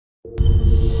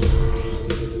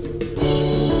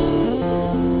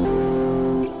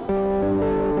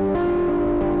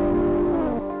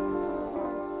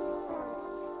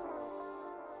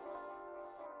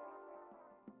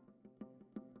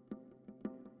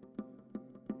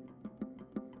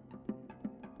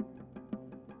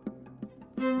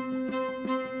Hello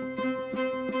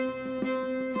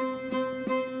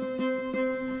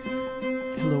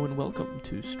and welcome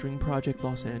to String Project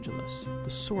Los Angeles, the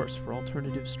source for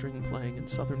alternative string playing in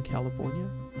Southern California,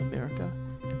 America,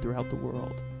 and throughout the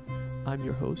world. I'm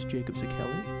your host, Jacob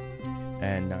Szekely.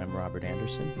 And I'm Robert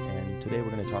Anderson, and today we're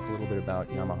going to talk a little bit about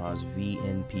Yamaha's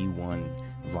VNP1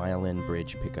 violin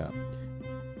bridge pickup.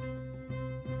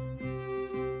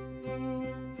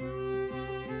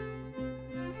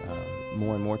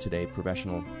 More and more today,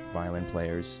 professional violin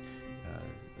players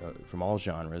from all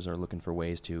genres are looking for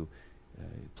ways to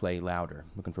play louder,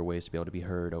 looking for ways to be able to be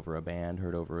heard over a band,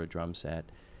 heard over a drum set,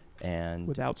 and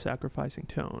Without sacrificing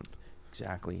tone.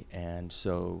 Exactly, and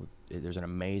so there's an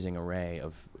amazing array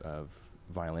of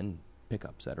violin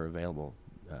pickups that are available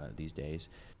these days.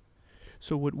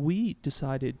 So what we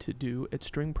decided to do at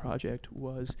String Project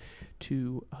was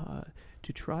to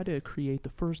try to create the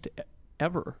first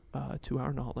ever, to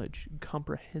our knowledge,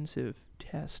 comprehensive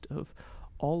test of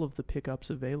all of the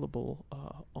pickups available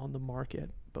on the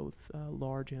market, both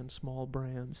large and small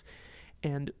brands.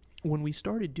 And when we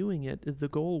started doing it, the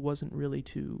goal wasn't really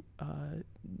to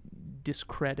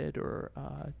discredit or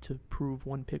to prove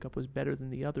one pickup was better than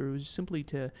the other. It was simply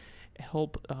to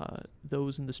help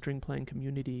those in the string playing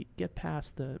community get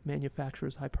past the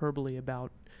manufacturer's hyperbole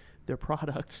about their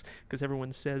products, because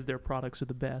everyone says their products are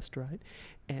the best, right?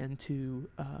 And to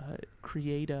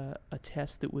create a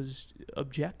test that was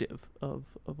objective of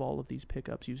all of these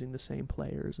pickups using the same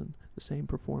players and the same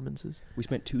performances. We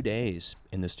spent 2 days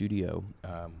in the studio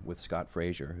with Scott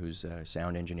Frazier, who's a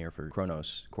sound engineer for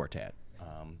Kronos Quartet.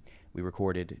 We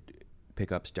recorded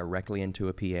pickups directly into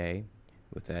a PA,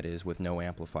 with no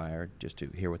amplifier, just to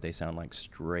hear what they sound like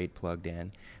straight plugged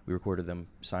in. We recorded them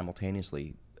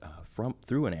simultaneously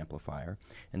through an amplifier,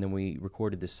 and then we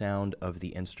recorded the sound of the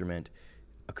instrument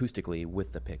acoustically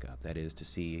with the pickup. That is to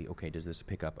see, okay, does this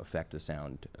pickup affect the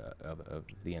sound of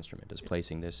the instrument? Does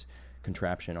placing this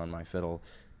contraption on my fiddle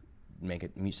make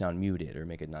it sound muted or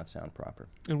make it not sound proper?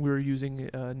 And we were using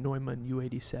a Neumann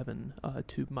U87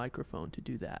 tube microphone to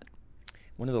do that.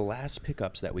 One of the last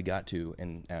pickups that we got to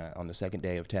on the second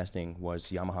day of testing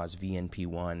was Yamaha's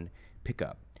VNP1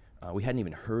 pickup. We hadn't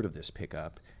even heard of this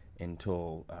pickup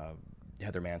until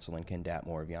Heather Mansell and Ken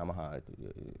Datmore of Yamaha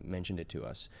mentioned it to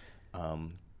us.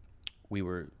 We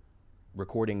were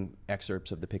recording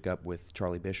excerpts of the pickup with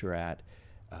Charlie Bisharat,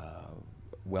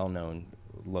 well-known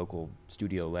local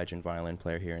studio legend violin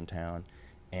player here in town,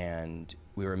 and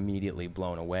we were immediately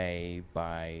blown away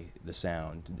by the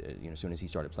sound, as soon as he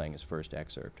started playing his first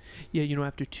excerpt. Yeah,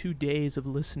 after 2 days of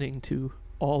listening to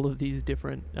all of these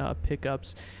different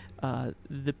pickups,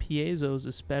 the piezos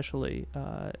especially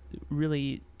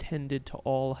really tended to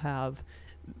all have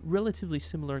relatively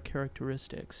similar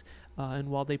characteristics. And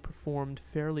while they performed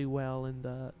fairly well in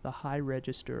the high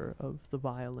register of the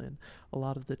violin, a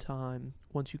lot of the time,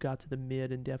 once you got to the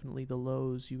mid and definitely the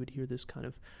lows, you would hear this kind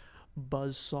of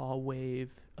buzzsaw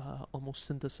wave, almost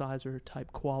synthesizer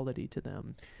type quality to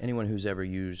them. Anyone who's ever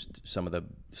used some of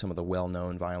the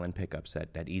well-known violin pickups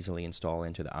that easily install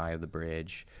into the eye of the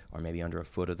bridge or maybe under a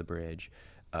foot of the bridge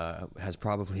has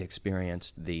probably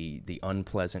experienced the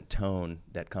unpleasant tone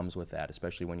that comes with that,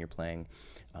 especially when you're playing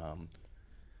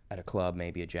at a club,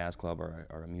 maybe a jazz club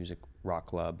or a music rock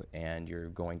club, and you're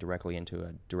going directly into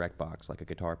a direct box like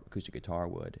acoustic guitar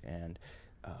would. And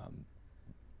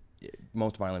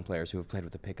most violin players who have played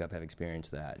with the pickup have experienced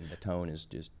that, and the tone is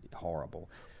just horrible.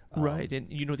 Right, and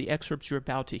the excerpts you're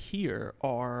about to hear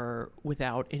are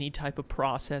without any type of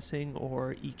processing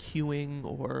or EQing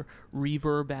or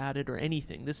reverb added or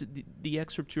anything. This is the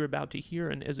excerpts you're about to hear,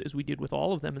 and as we did with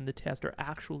all of them in the test, are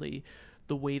actually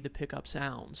the way the pickup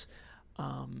sounds.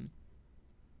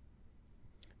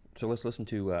 So let's listen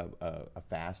to a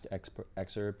fast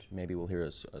excerpt. Maybe we'll hear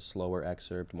a slower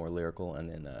excerpt, more lyrical, and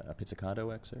then a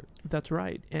pizzicato excerpt. That's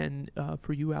right. And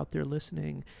for you out there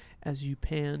listening, as you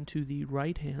pan to the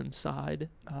right-hand side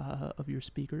of your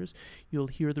speakers, you'll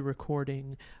hear the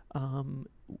recording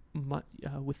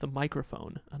with the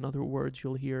microphone. In other words,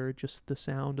 you'll hear just the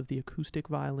sound of the acoustic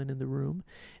violin in the room.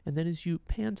 And then as you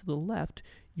pan to the left,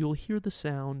 you'll hear the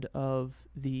sound of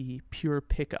the pure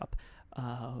pickup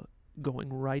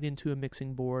going right into a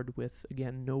mixing board with,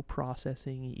 again, no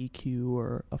processing, EQ,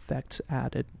 or effects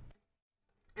added.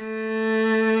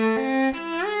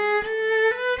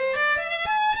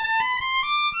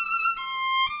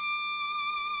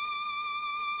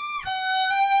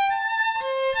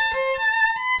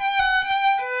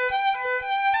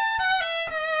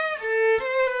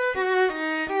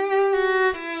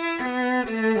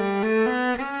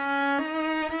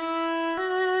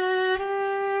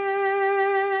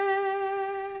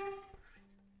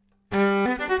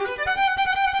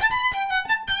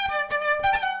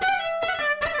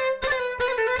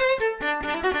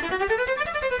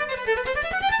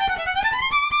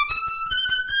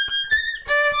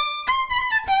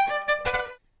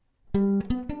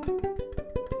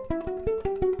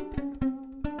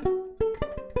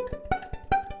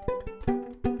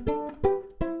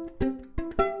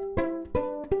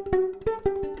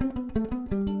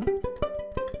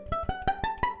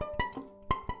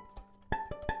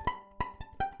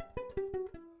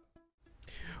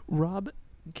 Rob,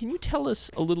 can you tell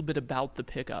us a little bit about the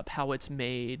pickup, how it's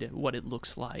made, what it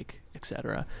looks like,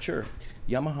 etc.? Sure.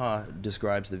 Yamaha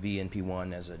describes the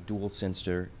VNP1 as a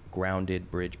dual-sensor grounded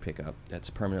bridge pickup that's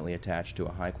permanently attached to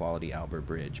a high-quality Albert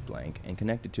bridge blank and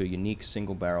connected to a unique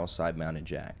single-barrel side-mounted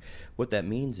jack. What that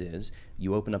means is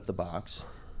you open up the box,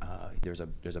 there's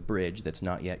a bridge that's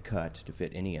not yet cut to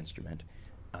fit any instrument.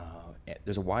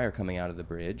 There's a wire coming out of the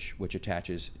bridge which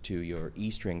attaches to your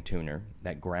E-string tuner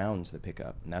that grounds the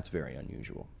pickup, and that's very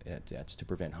unusual. That's to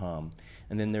prevent hum.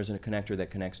 And then there's a connector that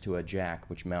connects to a jack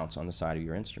which mounts on the side of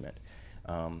your instrument.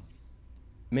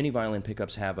 Many violin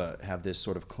pickups have this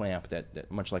sort of clamp that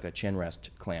much like a chin rest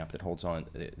clamp that holds on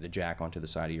the jack onto the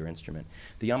side of your instrument.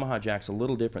 The Yamaha jack's a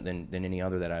little different than any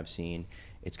other that I've seen.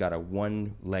 It's got a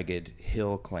one-legged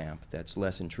hill clamp that's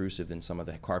less intrusive than some of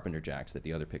the Carpenter jacks that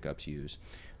the other pickups use.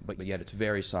 But yet it's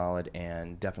very solid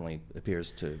and definitely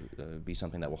appears to be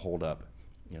something that will hold up,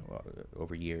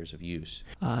 over years of use.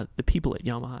 The people at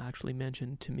Yamaha actually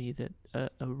mentioned to me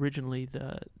that originally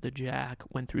the jack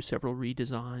went through several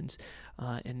redesigns,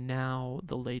 and now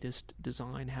the latest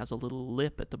design has a little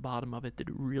lip at the bottom of it that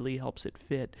really helps it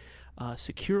fit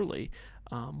securely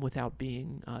without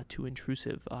being too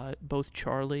intrusive. Both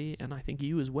Charlie and I think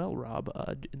you as well, Rob,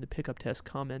 in the pickup test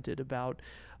commented about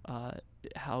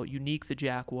how unique the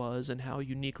jack was and how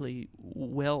uniquely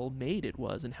well made it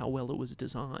was and how well it was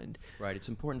designed. Right. It's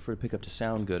important for a pickup to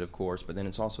sound good, of course, but then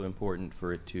it's also important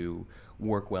for it to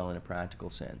work well in a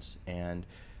practical sense. And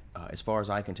as far as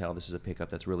I can tell, this is a pickup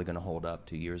that's really going to hold up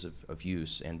to years of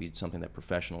use and be something that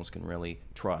professionals can really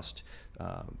trust.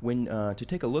 To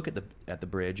take a look at the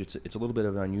bridge, it's a little bit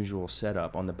of an unusual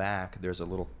setup. On the back, there's a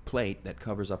little plate that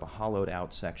covers up a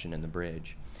hollowed-out section in the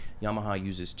bridge. Yamaha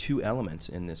uses two elements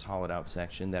in this hollowed-out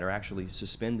section that are actually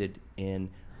suspended in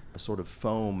a sort of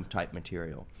foam-type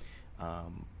material.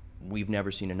 We've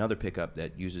never seen another pickup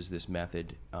that uses this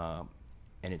method.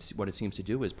 And what it seems to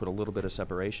do is put a little bit of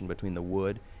separation between the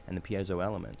wood and the piezo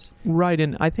elements. Right,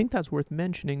 and I think that's worth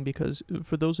mentioning because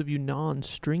for those of you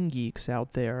non-string geeks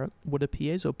out there, what a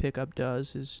piezo pickup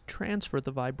does is transfer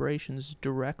the vibrations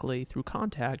directly through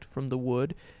contact from the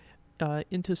wood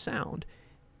into sound.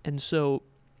 And so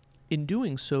in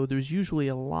doing so, there's usually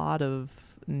a lot of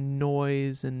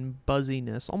noise and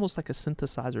buzziness, almost like a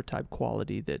synthesizer type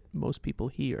quality that most people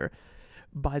hear.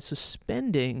 By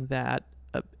suspending that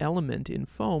element in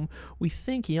foam, we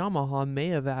think Yamaha may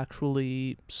have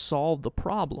actually solved the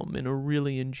problem in a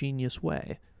really ingenious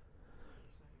way.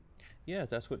 Yeah,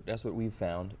 that's what we've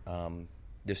found.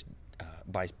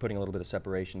 By putting a little bit of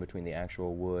separation between the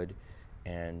actual wood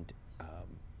and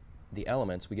the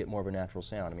elements, we get more of a natural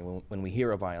sound. I mean, when we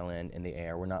hear a violin in the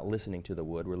air, we're not listening to the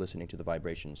wood, we're listening to the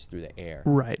vibrations through the air.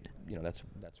 Right. That's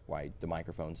why the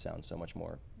microphone sounds so much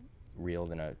more real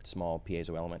than a small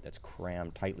piezo element that's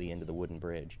crammed tightly into the wooden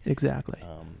bridge. Exactly.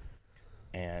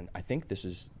 And I think this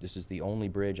is the only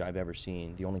bridge I've ever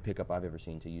seen, the only pickup I've ever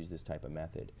seen to use this type of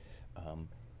method.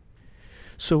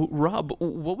 So, Rob,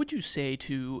 what would you say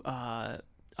to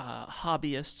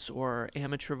hobbyists or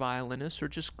amateur violinists or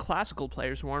just classical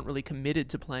players who aren't really committed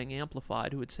to playing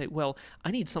amplified, who would say, well,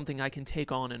 I need something I can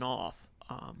take on and off?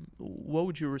 What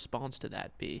would your response to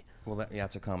that be? Well,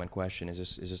 that's a common question. Is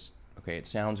this okay, it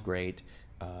sounds great,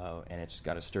 and it's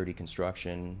got a sturdy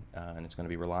construction, and it's going to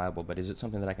be reliable, but is it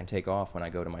something that I can take off when I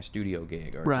go to my studio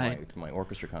gig or to my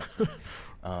orchestra concert?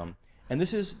 And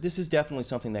this is definitely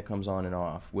something that comes on and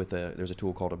off. There's a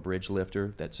tool called a bridge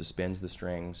lifter that suspends the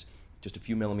strings just a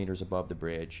few millimeters above the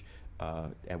bridge,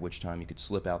 at which time you could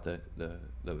slip out the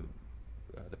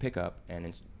pickup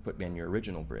and put in your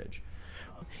original bridge.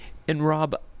 And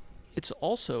Rob, it's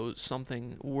also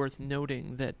something worth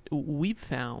noting that we've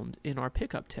found in our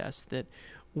pickup tests that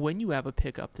when you have a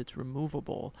pickup that's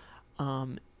removable,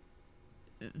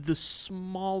 the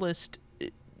smallest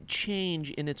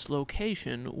change in its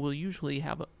location will usually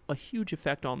have a huge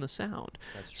effect on the sound.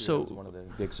 That's true. So, that was one of the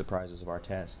big surprises of our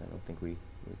test. I don't think we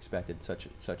expected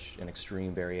such an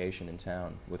extreme variation in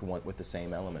sound with the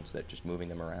same elements, that just moving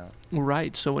them around.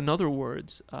 Right. So in other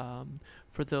words,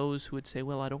 for those who would say,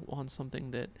 well, I don't want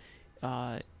something that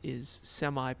is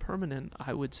semi-permanent,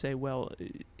 I would say, well,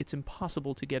 it's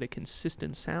impossible to get a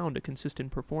consistent sound, a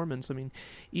consistent performance. I mean,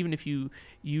 even if you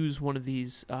use one of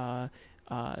these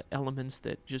elements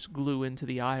that just glue into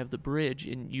the eye of the bridge,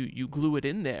 and you glue it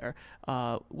in there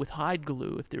with hide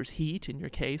glue, if there's heat in your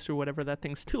case or whatever, that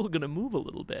thing's still going to move a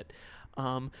little bit.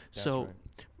 So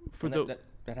right. for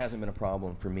that hasn't been a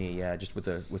problem for me. Yeah, just with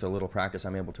a little practice,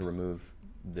 I'm able to remove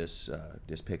this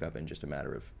pickup in just a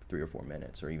matter of 3 or 4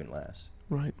 minutes, or even less.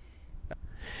 Right.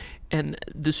 And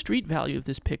the street value of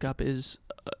this pickup is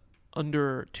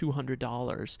under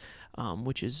 $200,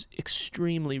 which is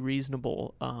extremely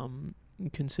reasonable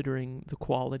considering the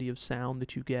quality of sound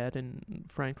that you get, and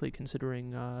frankly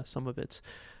considering some of its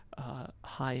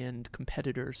high-end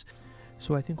competitors.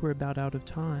 So I think we're about out of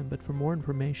time, but for more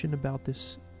information about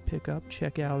this pickup,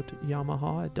 check out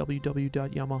Yamaha at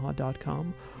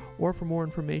www.yamaha.com, or for more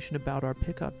information about our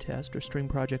pickup test or String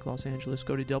Project Los Angeles,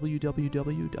 go to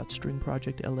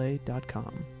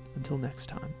www.stringprojectla.com. Until next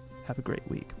time, have a great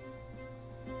week.